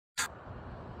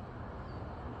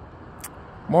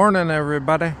Morning,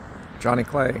 everybody. Johnny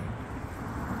Clay.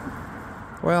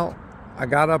 Well, I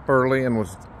got up early and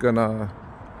was gonna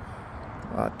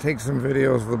take some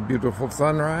videos of the beautiful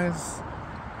sunrise,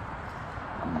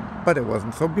 but it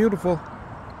wasn't so beautiful.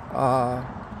 So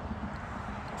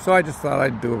I just thought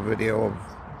I'd do a video of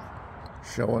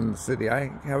showing the city.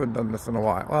 I haven't done this in a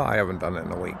while. Well, I haven't done it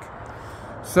in a week.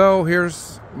 So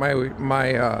here's my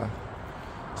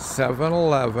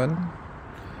 7-Eleven.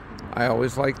 I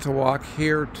always like to walk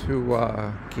here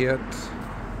to get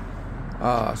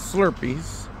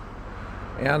Slurpees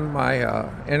and my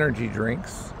energy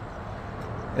drinks.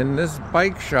 In this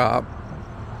bike shop,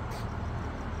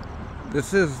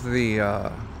 this is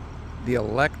the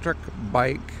electric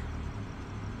bike,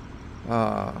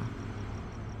 the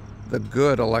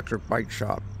good electric bike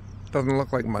shop. Doesn't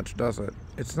look like much, does it?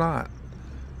 It's not.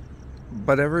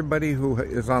 But everybody who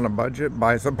is on a budget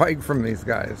buys a bike from these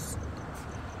guys.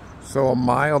 So a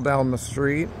mile down the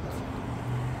street,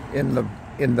 in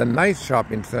the nice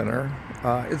shopping center,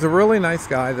 is a really nice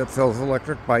guy that sells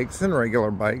electric bikes and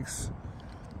regular bikes.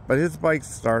 But his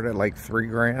bikes start at like $3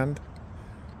 grand.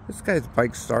 This guy's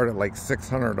bikes start at like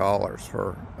 $600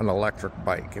 for an electric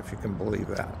bike, if you can believe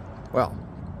that. Well,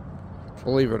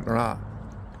 believe it or not.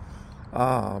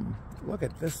 Look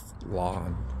at this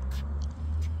lawn.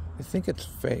 I think it's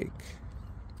fake.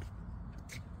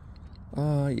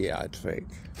 Yeah, it's fake.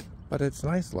 But it's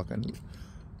nice looking.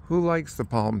 Who likes the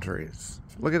palm trees?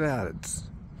 Look at that. It's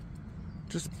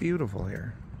just beautiful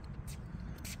here.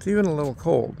 It's even a little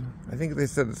cold. I think they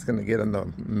said it's going to get in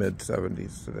the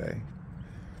mid-70s today.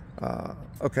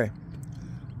 Okay.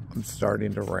 I'm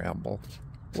starting to ramble.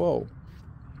 Whoa.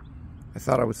 I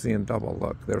thought I was seeing double.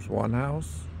 Look, there's one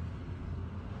house.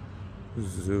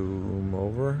 Zoom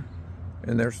over.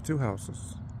 And there's two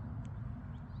houses.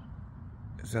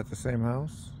 Is that the same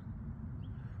house?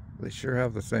 They sure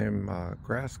have the same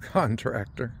grass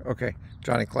contractor. Okay,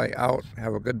 Johnny Clay out.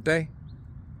 Have a good day.